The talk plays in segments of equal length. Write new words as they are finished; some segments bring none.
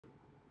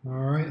All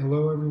right,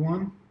 hello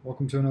everyone.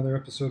 Welcome to another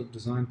episode of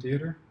Design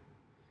Theater.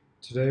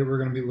 Today we're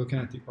going to be looking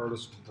at the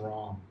artist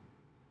Brom.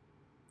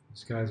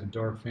 This guy's a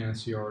dark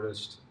fantasy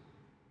artist,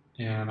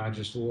 and I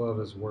just love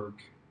his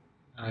work.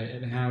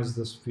 It has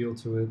this feel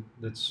to it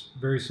that's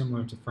very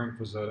similar to Frank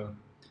Frazetta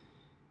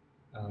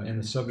in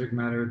the subject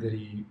matter that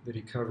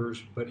he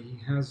covers, but he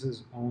has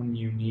his own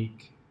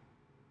unique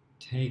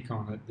take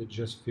on it that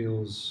just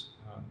feels,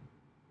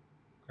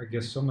 I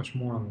guess, so much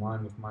more in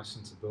line with my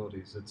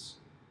sensibilities. It's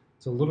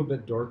a little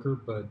bit darker,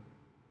 but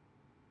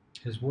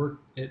his work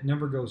it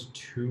never goes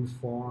too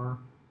far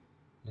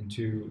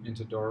into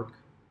dark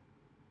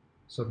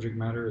subject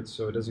matter. It's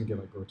so it doesn't get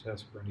like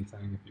grotesque or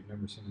anything if you've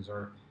never seen his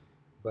art,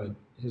 but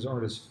his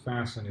art is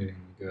fascinatingly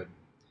good.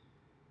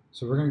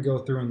 So we're going to go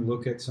through and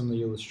look at some of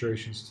the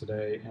illustrations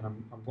today, and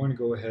I'm going to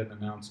go ahead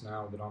and announce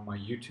now that on my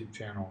YouTube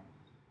channel,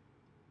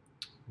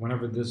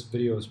 whenever this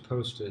video is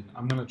posted,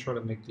 I'm going to try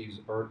to make these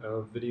art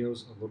of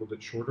videos a little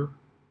bit shorter,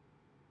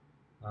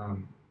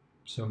 um,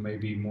 so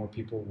maybe more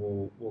people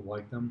will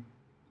like them.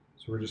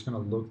 So we're just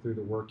going to look through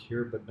the work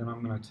here, but then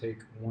I'm going to take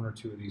one or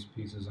two of these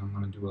pieces. I'm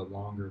going to do a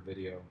longer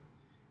video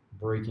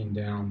breaking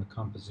down the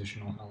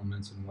compositional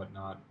elements and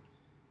whatnot,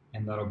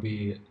 and that'll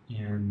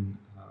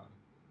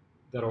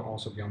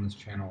also be on this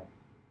channel.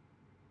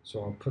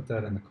 So I'll put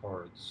that in the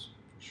cards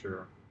for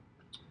sure.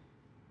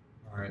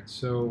 All right,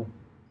 so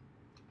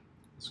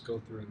let's go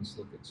through and let's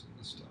look at some of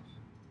this stuff.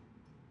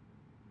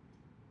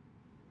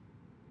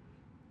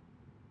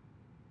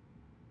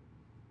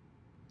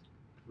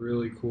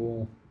 Really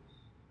cool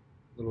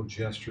little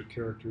gesture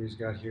character he's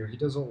got here. He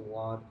does a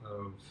lot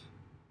of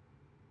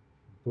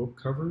book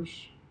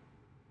covers,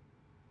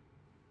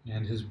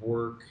 and his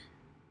work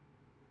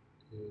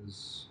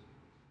is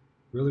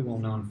really well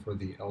known for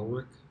the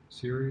Elric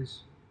series,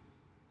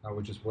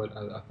 which is what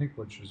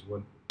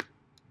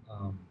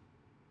um,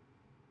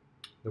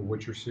 the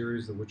Witcher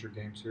series, the Witcher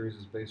game series,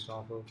 is based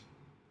off of.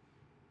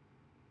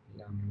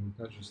 Yeah, I mean, we've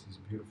got just these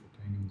beautiful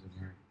paintings in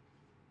here.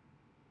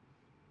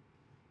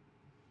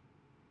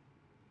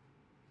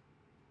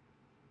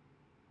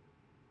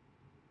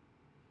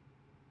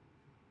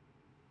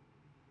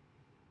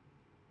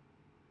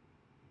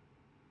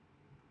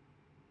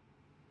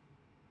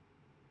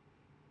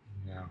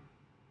 Yeah,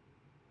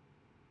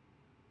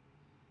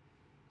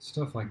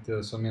 stuff like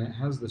this. I mean, it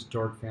has this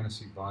dark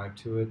fantasy vibe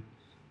to it.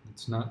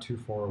 It's not too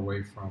far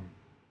away from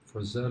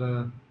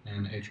Frazetta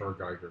and H.R.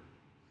 Geiger.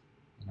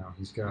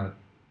 He's got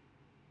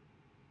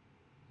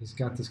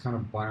this kind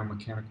of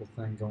biomechanical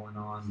thing going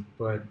on,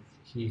 but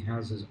he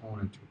has his own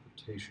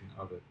interpretation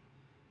of it,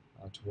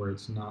 to where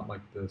it's not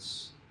like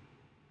this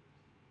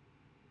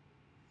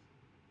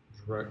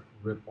direct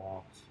rip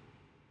off.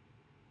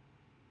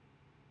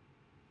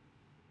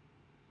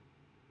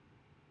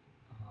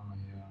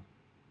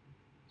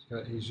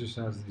 Yeah, he just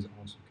has these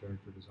awesome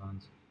character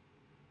designs.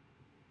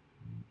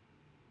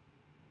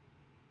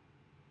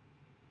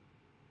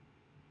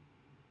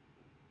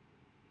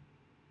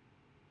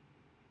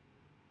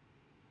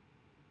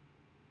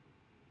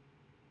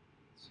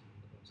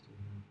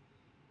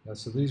 Yeah,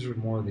 so these are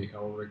more of the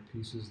Elric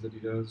pieces that he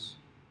does.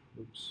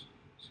 Oops,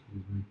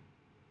 excuse me.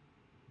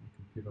 My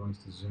computer likes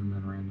to zoom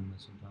in randomly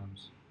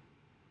sometimes.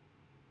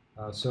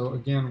 So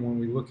again, when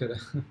we look at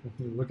when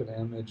we look at an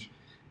image,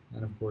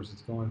 and of course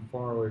it's going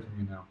far away from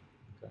me now.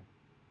 Okay.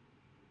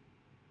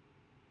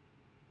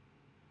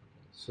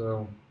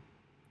 So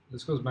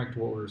this goes back to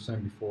what we were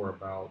saying before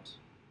about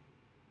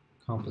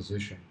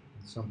composition.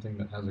 It's something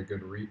that has a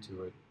good read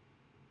to it.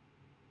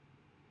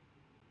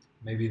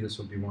 Maybe this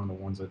will be one of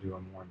the ones I do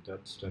a more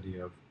in-depth study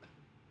of.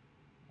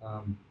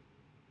 Um,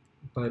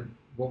 but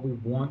what we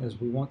want is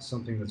we want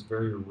something that's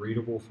very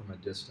readable from a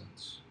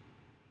distance.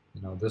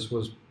 This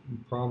was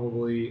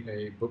probably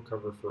a book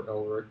cover for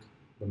Elric,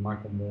 the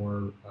Michael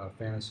Moore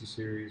fantasy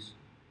series.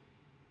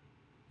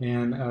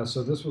 And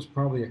so this was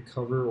probably a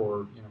cover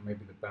or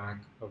maybe the back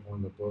of one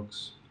of the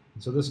books.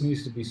 And so this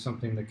needs to be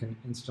something that can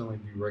instantly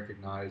be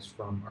recognized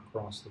from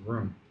across the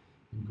room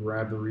and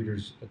grab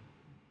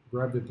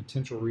the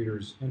potential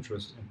reader's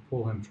interest and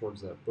pull him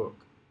towards that book,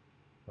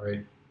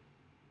 right?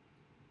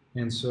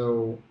 And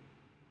so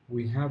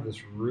we have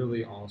this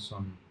really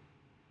awesome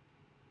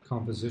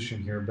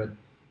composition here, but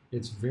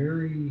it's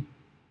very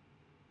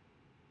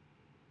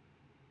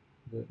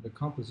the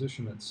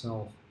composition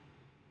itself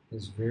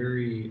is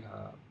very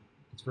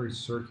it's very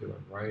circular,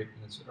 right?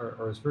 And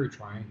or it's very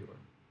triangular.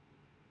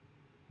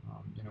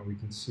 We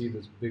can see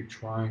this big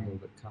triangle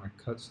that kind of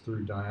cuts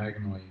through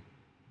diagonally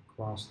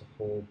across the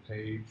whole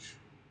page,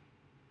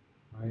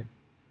 right?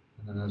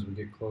 And then as we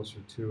get closer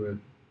to it,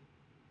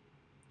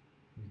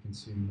 we can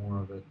see more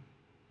of it.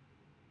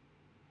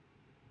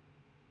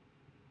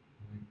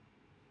 Right?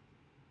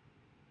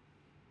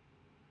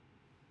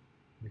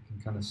 We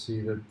can kind of see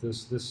that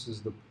this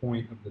is the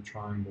point of the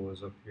triangle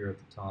is up here at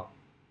the top.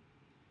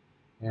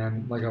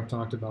 And like I've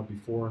talked about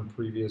before in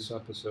previous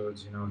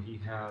episodes,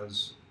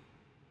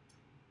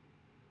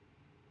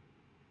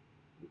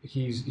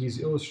 he's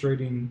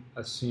illustrating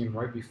a scene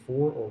right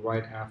before or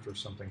right after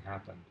something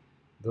happened.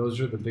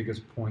 Those are the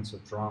biggest points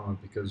of drama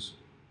because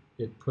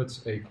it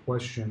puts a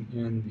question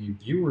in the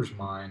viewer's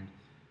mind.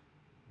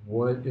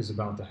 What is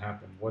about to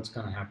happen? What's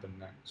going to happen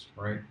next,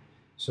 right?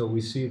 So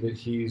we see that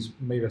he's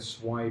made a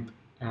swipe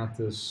at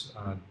this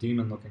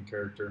demon-looking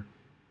character,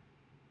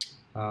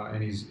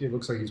 and it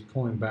looks like he's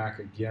pulling back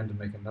again to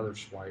make another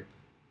swipe,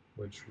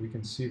 which we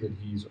can see that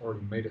he's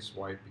already made a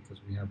swipe because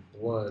we have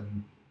blood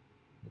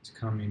that's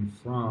coming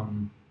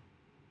from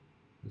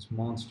this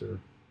monster,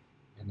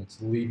 and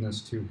it's leading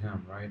us to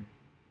him, right?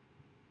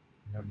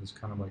 We have this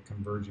kind of like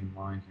converging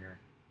line here.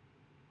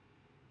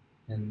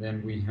 And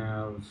then we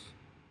have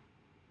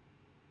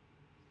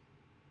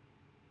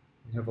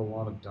a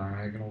lot of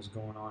diagonals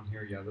going on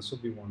here. Yeah, this will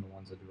be one of the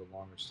ones I do a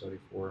longer study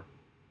for.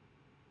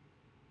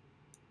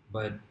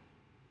 But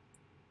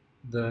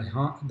the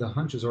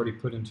hunch is already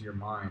put into your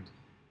mind.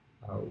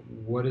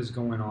 What is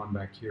going on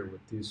back here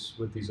with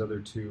these other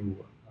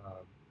two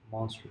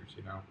monsters?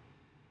 You know,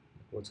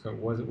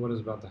 what is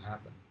about to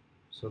happen?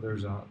 So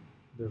there's a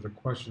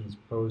question that's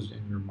posed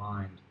in your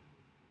mind,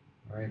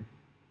 right?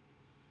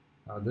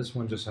 This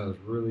one just has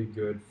really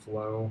good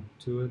flow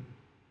to it.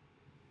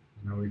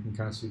 You know, we can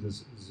kind of see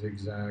this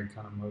zigzag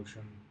kind of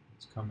motion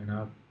that's coming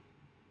up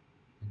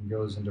and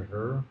goes into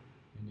her.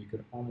 And you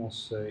could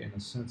almost say, in a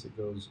sense, it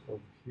goes over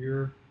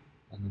here,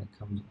 and then it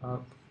comes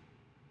up,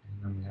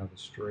 and then we have a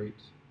straight.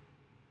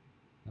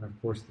 And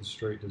of course, the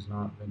straight does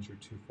not venture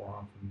too far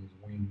off from these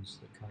wings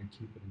that kind of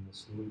keep it in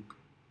this loop.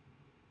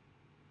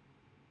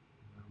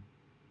 You know,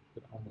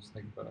 you could almost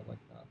think about it like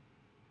that.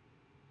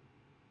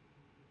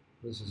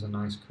 This is a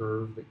nice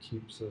curve that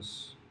keeps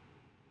us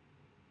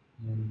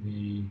in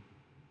the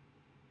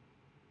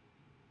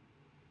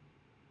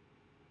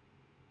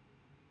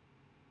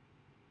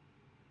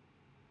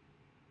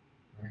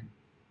right.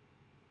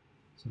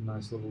 It's a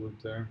nice little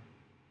loop there.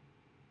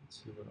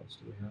 Let's see, what else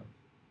do we have?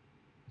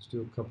 Let's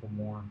do a couple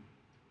more,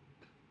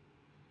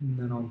 and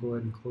then I'll go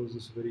ahead and close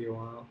this video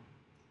out.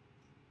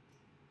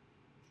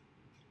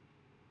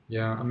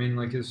 Yeah, I mean,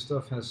 like, his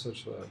stuff has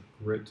such a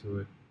grit to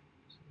it.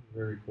 It's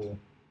very cool.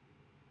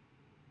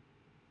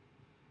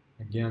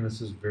 Again, this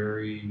is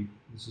very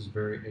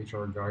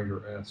H.R.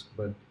 Geiger-esque,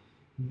 but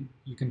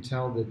you can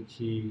tell that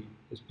he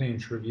is paying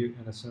tribute,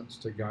 in a sense,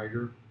 to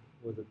Geiger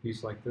with a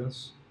piece like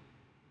this.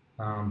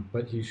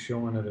 But he's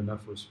showing it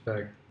enough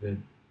respect that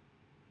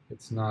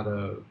it's not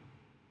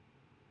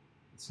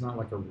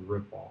like a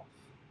rip-off.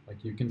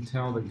 Like, you can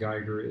tell that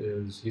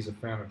he's a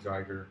fan of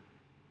Geiger,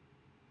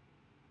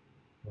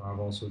 who I've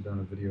also done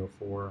a video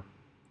for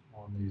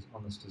on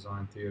this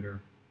design theater.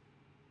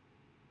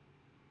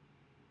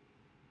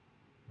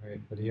 Right,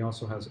 but he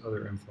also has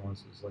other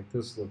influences. Like,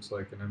 this looks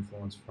like an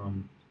influence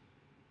from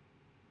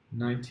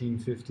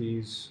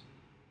 1950s,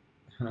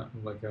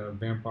 like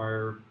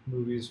vampire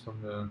movies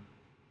from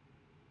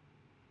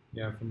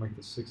like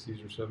the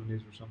 60s or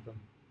 70s or something.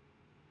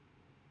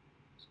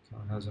 It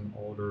kind of has an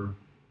older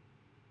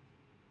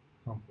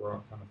punk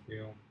rock kind of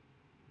feel.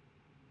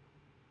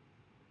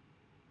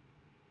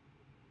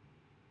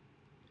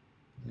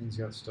 And he's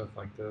got stuff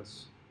like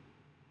this.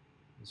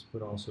 This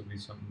would also be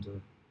something to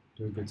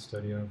do a good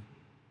study of.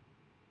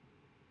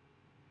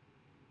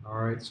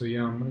 Alright, so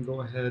yeah, I'm going to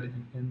go ahead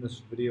and end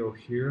this video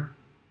here,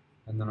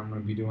 and then I'm going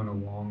to be doing a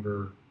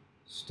longer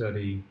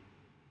study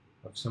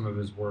of some of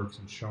his works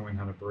and showing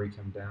how to break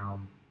him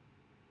down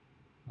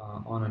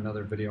on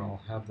another video.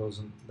 I'll have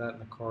that in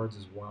the cards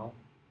as well.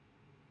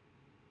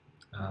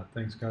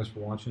 Thanks guys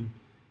for watching.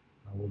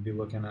 We'll be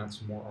looking at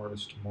some more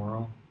artists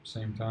tomorrow,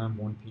 same time,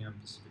 1 p.m.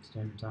 Pacific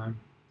Standard Time.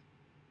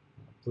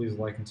 Please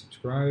like and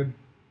subscribe,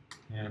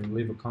 and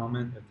leave a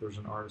comment if there's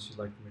an artist you'd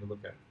like for me to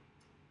look at.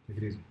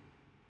 Take it easy.